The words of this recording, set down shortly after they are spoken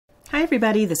Hi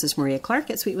everybody, this is Maria Clark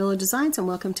at Sweet Willow Designs and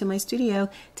welcome to my studio.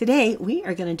 Today we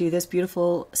are going to do this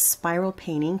beautiful spiral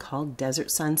painting called Desert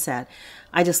Sunset.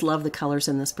 I just love the colors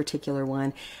in this particular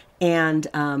one, and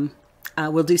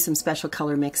we'll do some special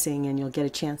color mixing and you'll get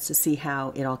a chance to see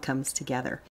how it all comes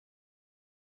together.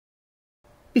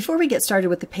 Before we get started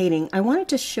with the painting, I wanted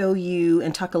to show you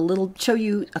and show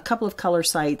you a couple of color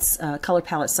sites, color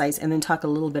palette sites, and then talk a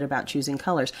little bit about choosing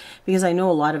colors, because I know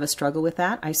a lot of us struggle with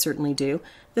that. I certainly do.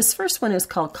 This first one is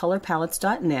called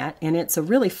colorpalettes.net, and it's a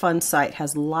really fun site,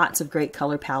 has lots of great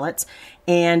color palettes,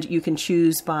 and you can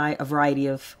choose by a variety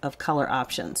of color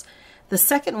options. The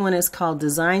second one is called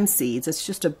Design Seeds. It's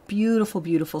just a beautiful,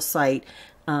 beautiful site.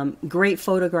 Great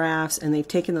photographs, and they've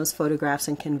taken those photographs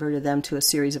and converted them to a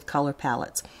series of color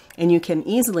palettes. And you can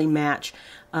easily match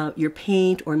your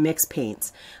paint or mix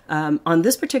paints. On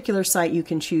this particular site, you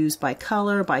can choose by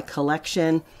color, by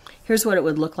collection. Here's what it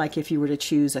would look like if you were to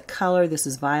choose a color. This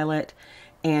is violet,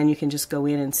 and you can just go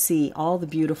in and see all the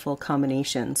beautiful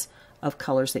combinations of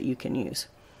colors that you can use.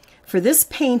 For this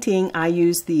painting, I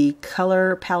used the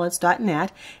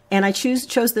colorpalettes.net, and I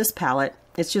chose this palette.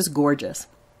 It's just gorgeous.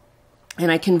 And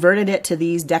I converted it to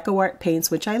these DecoArt paints,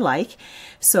 which I like.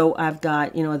 So I've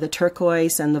got, you know, the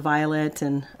turquoise and the violet,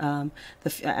 and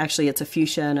actually it's a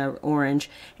fuchsia and an orange.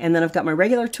 And then I've got my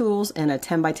regular tools and a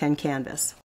 10 by 10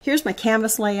 canvas. Here's my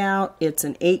canvas layout. It's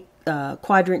an 8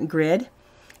 quadrant grid,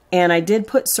 and I did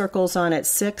put circles on it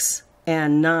 6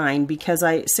 and 9 because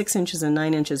 6 inches and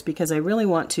 9 inches, because I really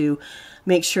want to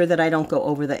make sure that I don't go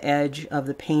over the edge of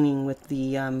the painting with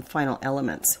the final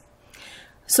elements.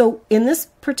 So in this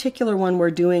particular one, we're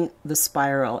doing the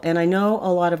spiral, and I know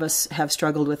a lot of us have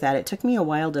struggled with that. It took me a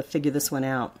while to figure this one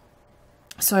out.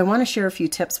 So I want to share a few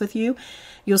tips with you.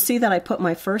 You'll see that I put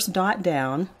my first dot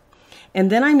down,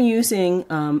 and then I'm using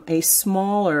a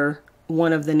smaller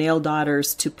one of the nail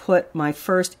dotters to put my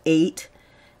first 8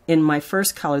 in my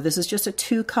first color. This is just a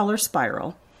 2-color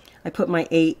spiral. I put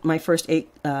my first 8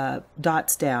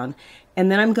 dots down, and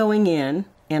then I'm going in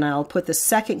and I'll put the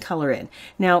second color in.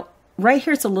 Now, right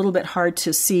here it's a little bit hard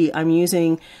to see. I'm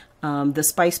using the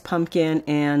Spice Pumpkin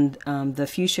and the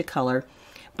Fuchsia color,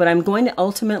 but I'm going to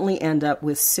ultimately end up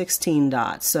with 16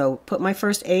 dots. So put my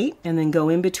first 8 and then go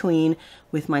in between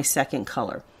with my second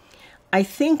color. I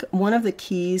think one of the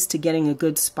keys to getting a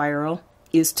good spiral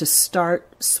is to start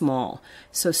small.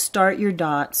 So start your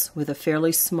dots with a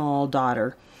fairly small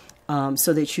dotter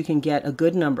so that you can get a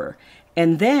good number.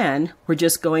 And then we're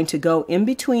just going to go in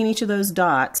between each of those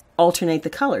dots, alternate the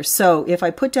colors. So if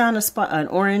I put down an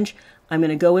orange, I'm going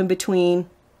to go in between,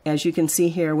 as you can see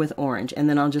here, with orange. And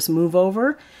then I'll just move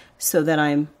over so that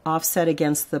I'm offset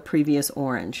against the previous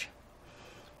orange.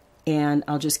 And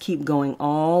I'll just keep going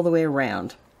all the way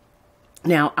around.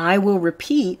 Now I will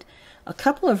repeat a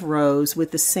couple of rows with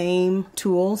the same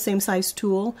tool, same size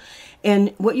tool.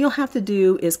 And what you'll have to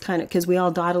do is because we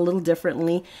all dot a little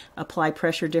differently, apply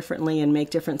pressure differently, and make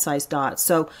different size dots.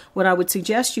 So what I would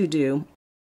suggest you do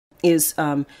is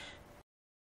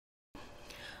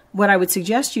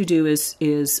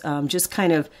just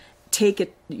kind of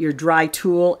take your dry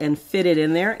tool and fit it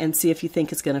in there and see if you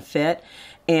think it's going to fit.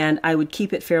 And I would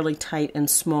keep it fairly tight and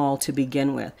small to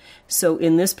begin with. So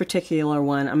in this particular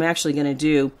one, I'm actually going to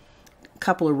do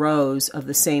couple of rows of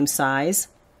the same size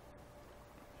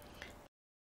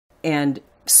and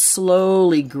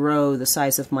slowly grow the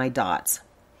size of my dots.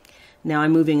 Now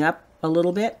I'm moving up a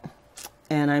little bit,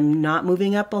 and I'm not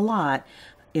moving up a lot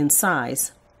in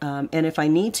size. And if I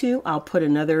need to, I'll put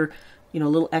another,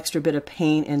 little extra bit of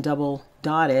paint and double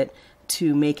dot it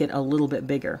to make it a little bit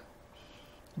bigger.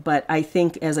 But I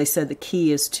think, as I said, the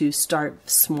key is to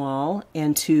start small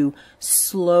and to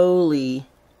slowly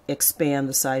expand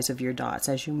the size of your dots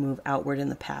as you move outward in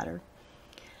the pattern.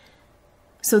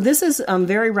 So this is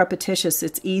very repetitious.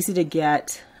 It's easy to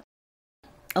get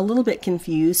a little bit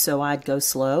confused, so I'd go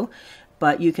slow.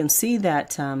 But you can see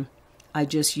that I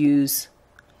just use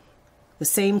the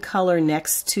same color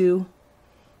next to,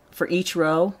 for each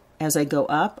row as I go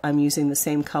up, I'm using the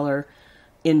same color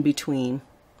in between.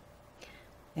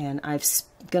 And I'm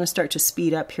going to start to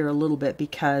speed up here a little bit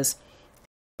because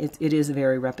it is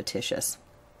very repetitious.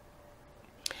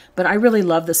 But I really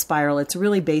love the spiral. It's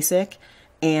really basic,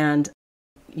 and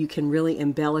you can really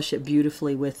embellish it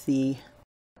beautifully with the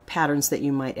patterns that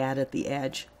you might add at the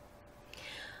edge.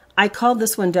 I called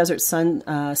this one Desert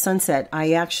Sunset.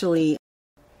 I actually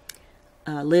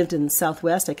lived in the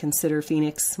Southwest. I consider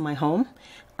Phoenix my home,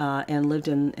 and lived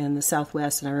in the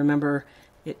Southwest. And I remember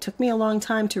it took me a long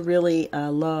time to really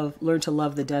learn to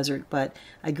love the desert, but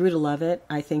I grew to love it.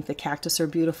 I think the cactus are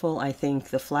beautiful. I think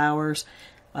the flowers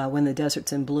when the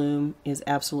desert's in bloom is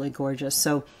absolutely gorgeous.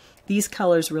 So These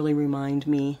colors really remind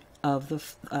me of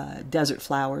the desert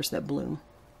flowers that bloom.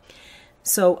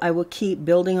 So I will keep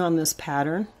building on this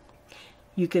pattern.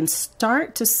 You can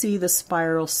start to see the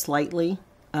spiral slightly.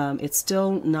 It's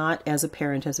still not as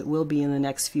apparent as it will be in the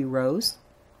next few rows,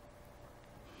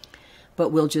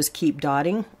 but we'll just keep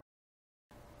dotting.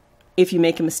 If you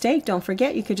make a mistake, don't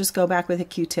forget you could just go back with a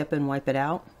Q-tip and wipe it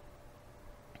out.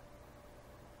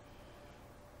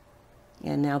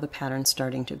 And now the pattern's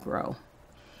starting to grow.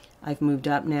 I've moved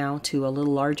up now to a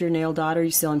little larger nail dotter. You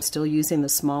see I'm still using the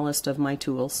smallest of my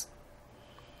tools.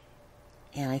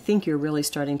 And I think you're really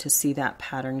starting to see that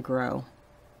pattern grow.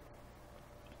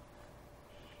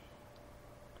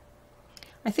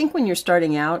 I think when you're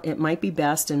starting out, it might be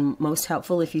best and most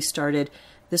helpful if you started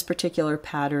this particular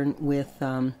pattern with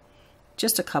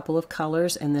just a couple of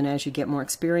colors, and then as you get more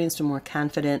experienced and more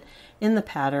confident in the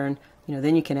pattern,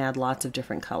 then you can add lots of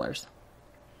different colors.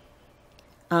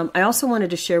 I also wanted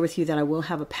to share with you that I will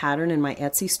have a pattern in my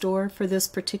Etsy store for this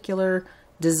particular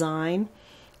design,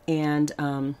 and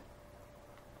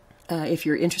if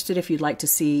you're interested, if you'd like to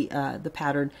see the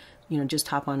pattern, just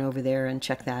hop on over there and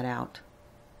check that out.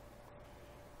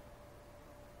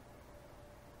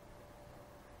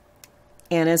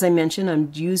 And as I mentioned,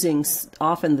 I'm using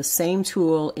often the same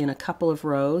tool in a couple of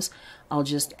rows. I'll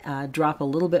just drop a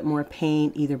little bit more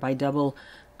paint, either by double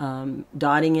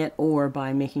dotting it or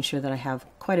by making sure that I have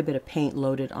quite a bit of paint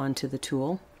loaded onto the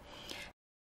tool.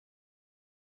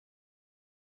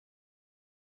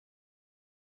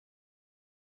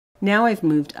 Now I've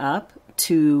moved up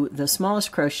to the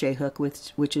smallest crochet hook,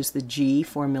 which is the G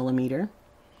 4mm.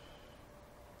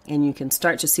 And you can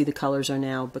start to see the colors are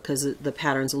now, because the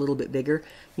pattern's a little bit bigger,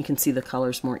 you can see the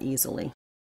colors more easily.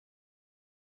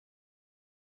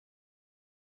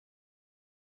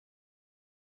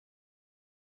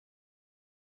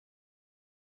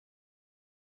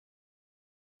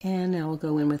 And now we'll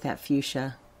go in with that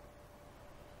fuchsia.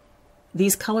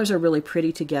 These colors are really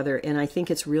pretty together, and I think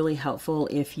it's really helpful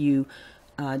if you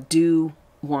do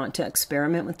want to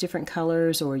experiment with different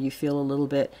colors, or you feel a little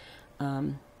bit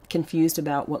confused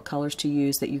about what colors to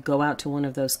use, that you go out to one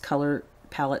of those color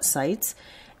palette sites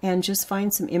and just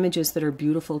find some images that are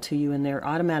beautiful to you, and they're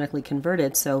automatically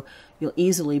converted, so you'll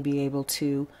easily be able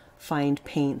to find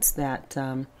paints that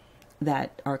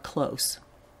that are close.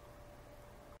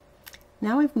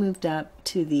 Now I've moved up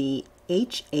to the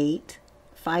H8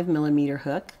 5mm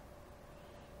hook,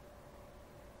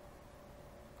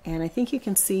 and I think you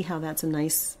can see how that's a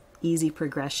nice easy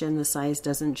progression. The size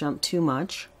doesn't jump too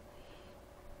much.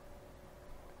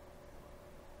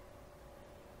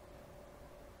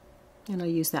 And I'll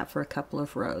use that for a couple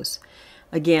of rows.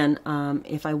 Again,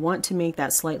 if I want to make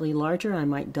that slightly larger, I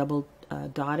might double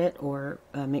dot it, or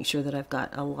make sure that I've got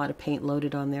a lot of paint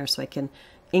loaded on there so I can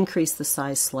increase the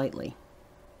size slightly.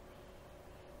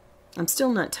 I'm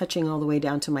still not touching all the way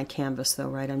down to my canvas though,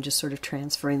 right? I'm just sort of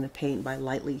transferring the paint by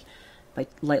lightly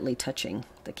touching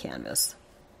the canvas.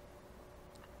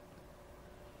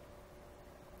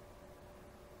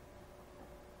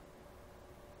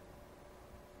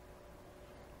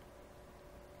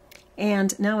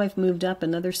 And now I've moved up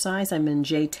another size. I'm in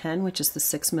J10, which is the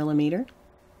 6mm.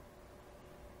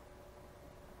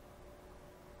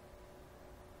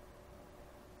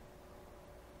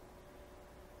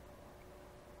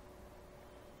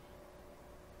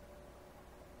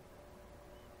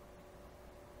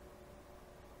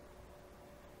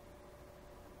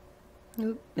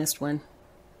 Oop, missed one.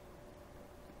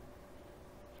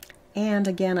 And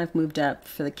again, I've moved up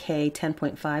for the K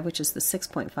 10.5, which is the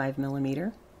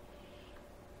 6.5mm.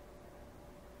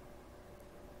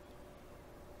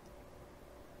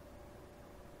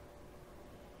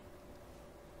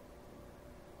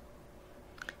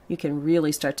 You can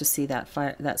really start to see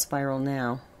that spiral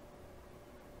now.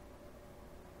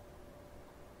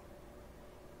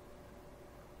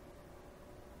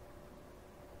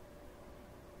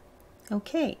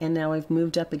 Okay, and now I've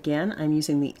moved up again. I'm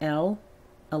using the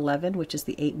L11, which is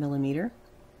the 8mm.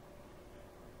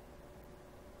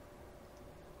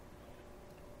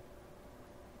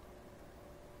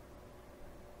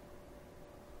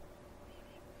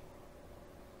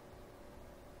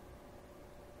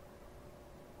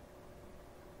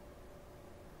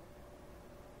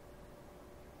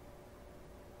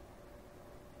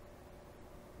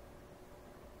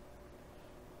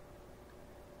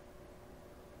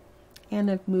 And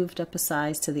I've moved up a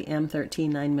size to the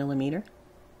M13 9mm.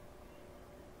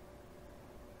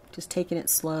 Just taking it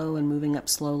slow and moving up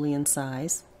slowly in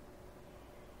size.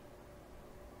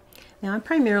 Now I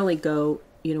primarily go,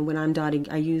 when I'm dotting,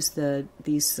 I use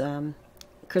these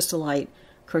Crystalite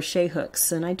crochet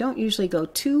hooks, and I don't usually go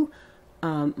too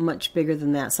much bigger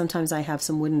than that. Sometimes I have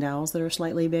some wooden dowels that are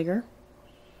slightly bigger.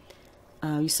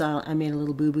 You saw I made a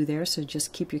little boo-boo there, so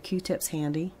just keep your Q-tips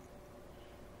handy.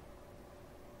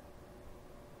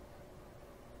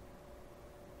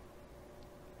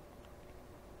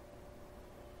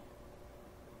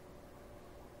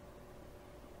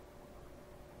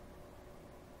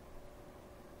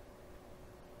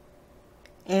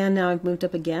 And now I've moved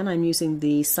up again. I'm using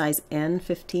the size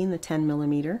N15, the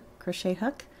 10mm crochet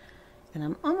hook, and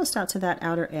I'm almost out to that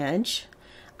outer edge.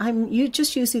 I'm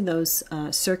just using those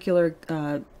circular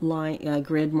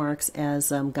grid marks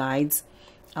as guides.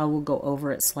 I will go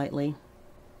over it slightly.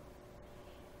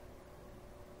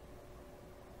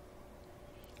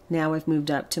 Now I've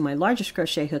moved up to my largest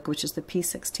crochet hook, which is the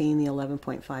P16, the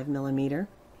 11.5mm.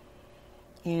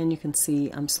 And you can see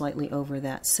I'm slightly over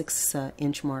that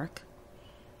 6-inch mark.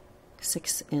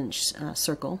 6-inch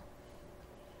circle.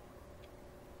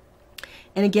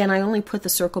 And again, I only put the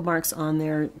circle marks on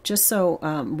there just so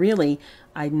really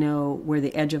I know where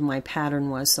the edge of my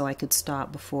pattern was, so I could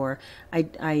stop before.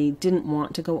 I didn't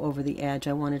want to go over the edge.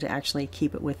 I wanted to actually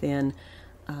keep it within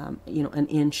you know, an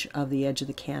inch of the edge of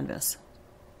the canvas.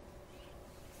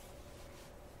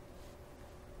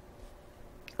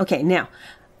 Okay, now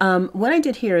what I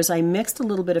did here is I mixed a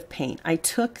little bit of paint. I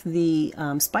took the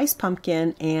Spice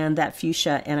Pumpkin and that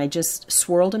Fuchsia and I just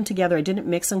swirled them together. I didn't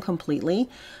mix them completely.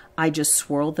 I just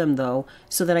swirled them though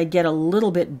so that I get a little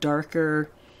bit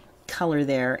darker color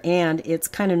there. And it's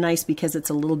kind of nice because it's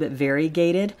a little bit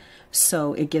variegated,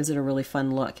 so it gives it a really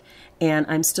fun look. And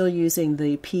I'm still using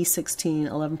the P16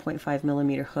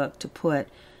 11.5mm hook to put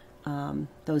that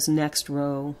next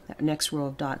row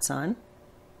of dots on.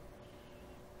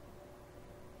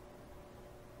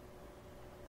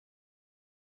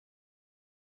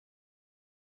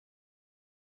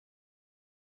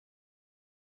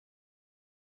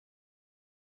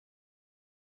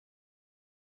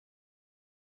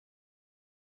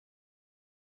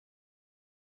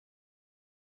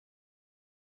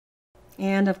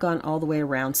 And I've gone all the way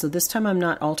around. So this time I'm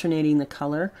not alternating the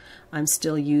color. I'm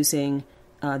still using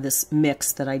this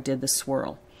mix that I did, the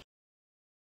swirl.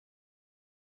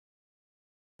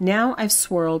 Now I've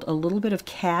swirled a little bit of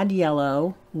cad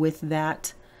yellow with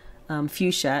that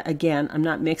fuchsia. Again, I'm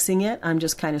not mixing it, I'm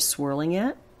just kind of swirling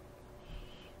it.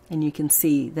 And you can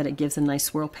see that it gives a nice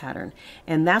swirl pattern.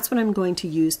 And that's what I'm going to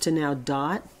use to now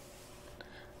dot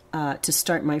to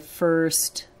start my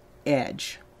first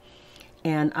edge.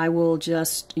 And I will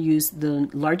just use the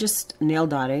largest nail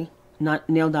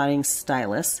dotting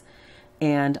stylus,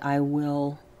 and I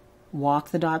will walk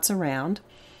the dots around.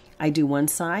 I do one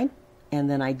side, and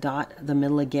then I dot the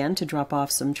middle again to drop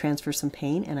off transfer some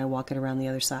paint, and I walk it around the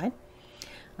other side.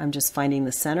 I'm just finding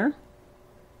the center,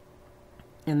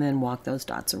 and then walk those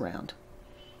dots around.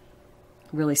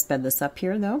 Really sped this up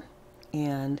here though,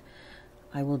 and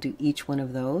I will do each one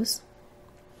of those.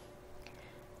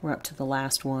 We're up to the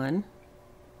last one.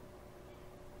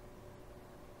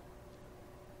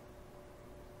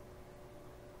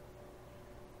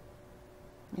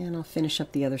 And I'll finish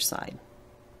up the other side.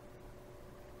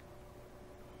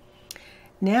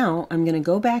 Now I'm going to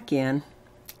go back in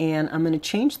and I'm going to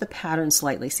change the pattern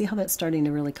slightly. See how that's starting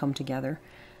to really come together?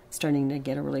 It's starting to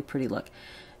get a really pretty look.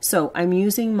 So I'm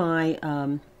using my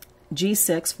G6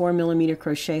 4mm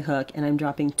crochet hook, and I'm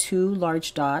dropping 2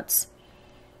 large dots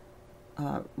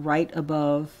right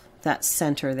above that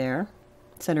center there,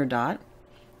 center dot,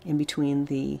 in between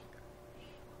the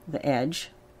edge.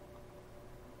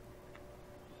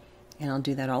 And I'll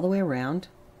do that all the way around.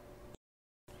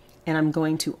 And I'm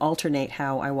going to alternate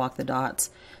how I walk the dots.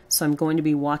 So I'm going to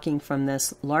be walking from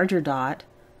this larger dot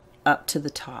up to the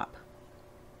top.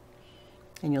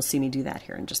 And you'll see me do that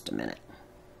here in just a minute.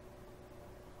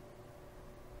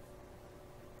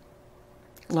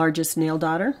 Largest nail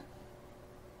dotter.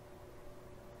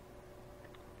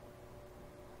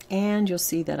 And you'll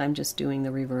see that I'm just doing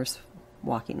the reverse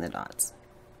walking the dots.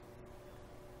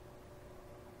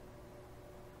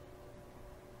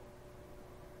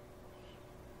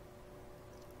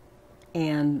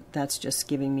 And that's just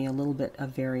giving me a little bit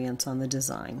of variance on the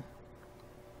design.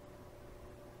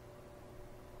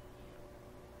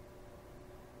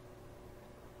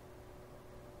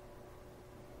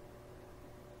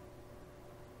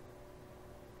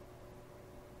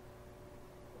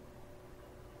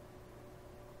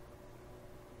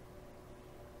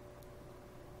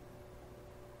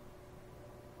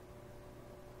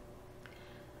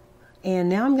 And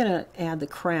now I'm going to add the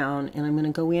crown, and I'm going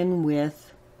to go in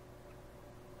with,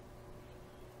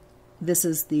 this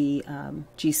is the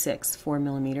G6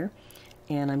 4mm,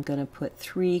 and I'm going to put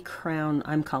 3 crown,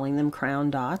 I'm calling them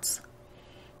crown dots,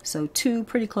 So two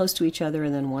pretty close to each other,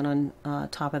 and then one on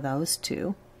top of those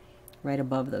two, right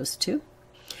above those two.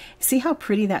 See how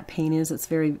pretty that paint is?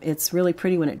 It's really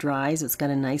pretty when it dries. It's got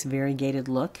a nice variegated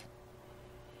look.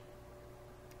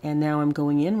 And now I'm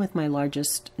going in with my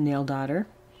largest nail dotter,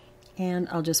 and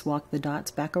I'll just walk the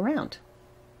dots back around.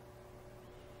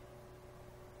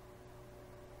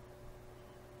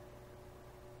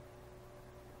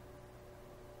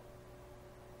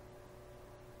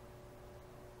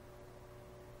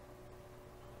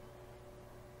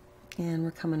 And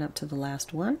we're coming up to the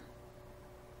last one.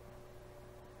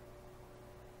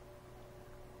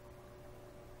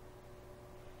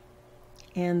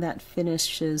 And that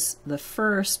finishes the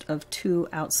first of two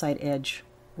outside edge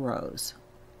rows.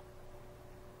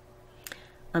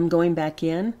 I'm going back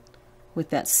in with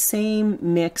that same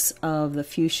mix of the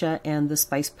fuchsia and the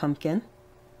spiced pumpkin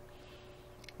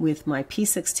with my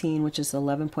P16, which is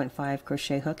 11.5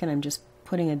 crochet hook, and I'm just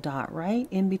putting a dot right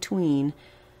in between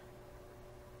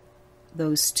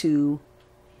those two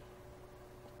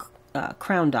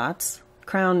crown dots,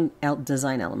 crown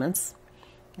design elements,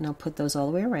 and I'll put those all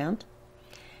the way around.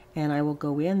 And I will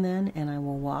go in then and I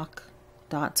will walk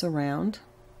dots around.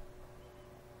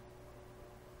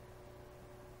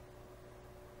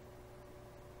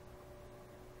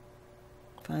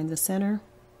 Find the center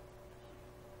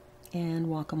and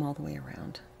walk them all the way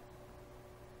around.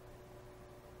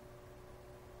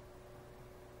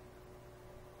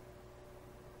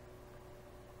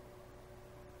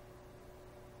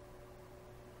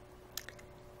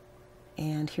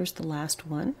 And here's the last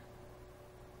one.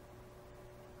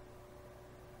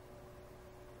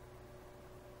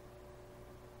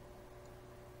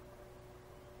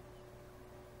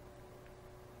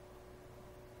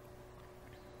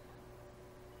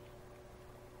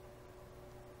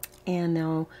 And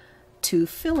now to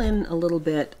fill in a little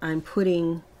bit, I'm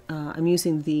using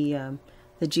the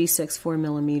G6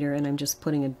 4mm, and I'm just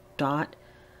putting a dot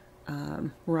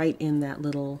right in that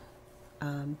little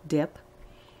dip.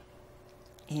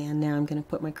 And now I'm going to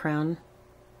put my crown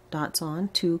dots on,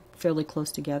 two fairly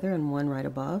close together and one right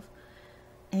above,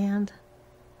 and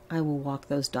I will walk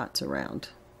those dots around.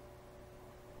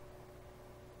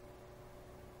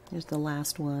 Here's the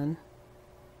last one.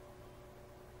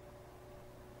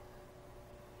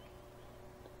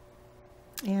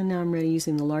 And now I'm ready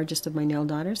using the largest of my nail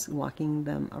daughters, walking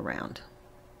them around.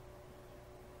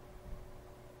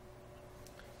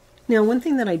 Now, one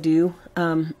thing that I do,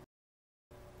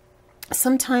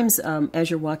 sometimes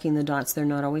as you're walking the dots, they're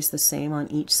not always the same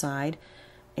on each side.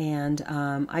 And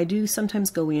I do sometimes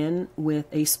go in with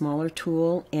a smaller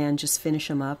tool and just finish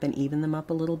them up and even them up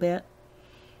a little bit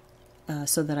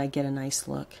so that I get a nice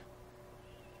look.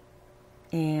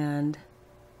 And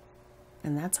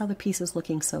that's how the piece is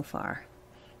looking so far.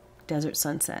 Desert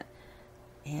sunset.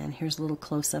 And here's a little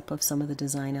close-up of some of the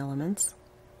design elements.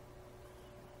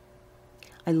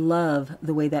 I love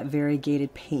the way that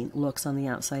variegated paint looks on the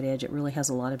outside edge. It really has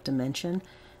a lot of dimension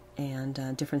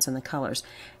and difference in the colors.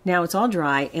 Now it's all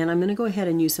dry, and I'm going to go ahead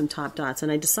and use some top dots.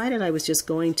 And I decided I was just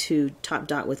going to top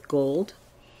dot with gold.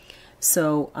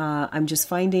 So I'm just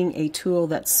finding a tool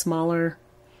that's smaller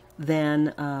than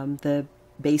the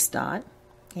base dot,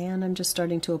 and I'm just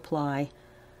starting to apply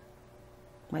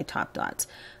my top dots.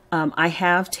 I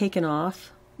have taken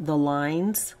off the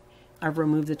lines. I've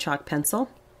removed the chalk pencil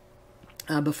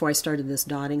before I started this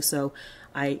dotting, so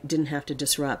I didn't have to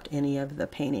disrupt any of the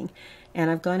painting. And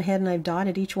I've gone ahead and I've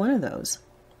dotted each one of those.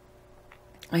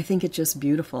 I think it's just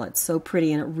beautiful. It's so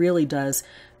pretty, and it really does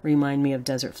remind me of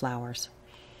desert flowers.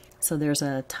 So there's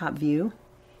a top view.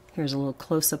 Here's a little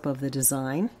close-up of the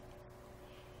design.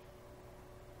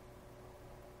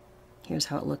 Here's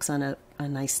how it looks on a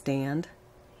nice stand.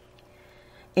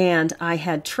 And I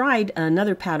had tried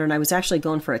another pattern. I was actually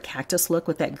going for a cactus look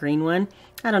with that green one.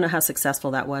 I don't know how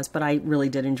successful that was, but I really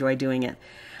did enjoy doing it.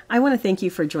 I want to thank you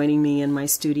for joining me in my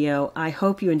studio. I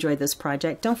hope you enjoyed this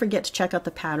project. Don't forget to check out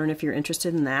the pattern if you're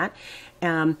interested in that.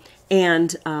 And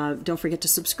don't forget to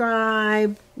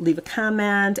subscribe, leave a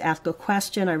comment, ask a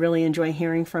question. I really enjoy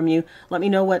hearing from you. Let me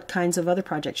know what kinds of other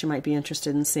projects you might be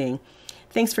interested in seeing.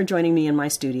 Thanks for joining me in my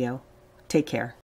studio. Take care.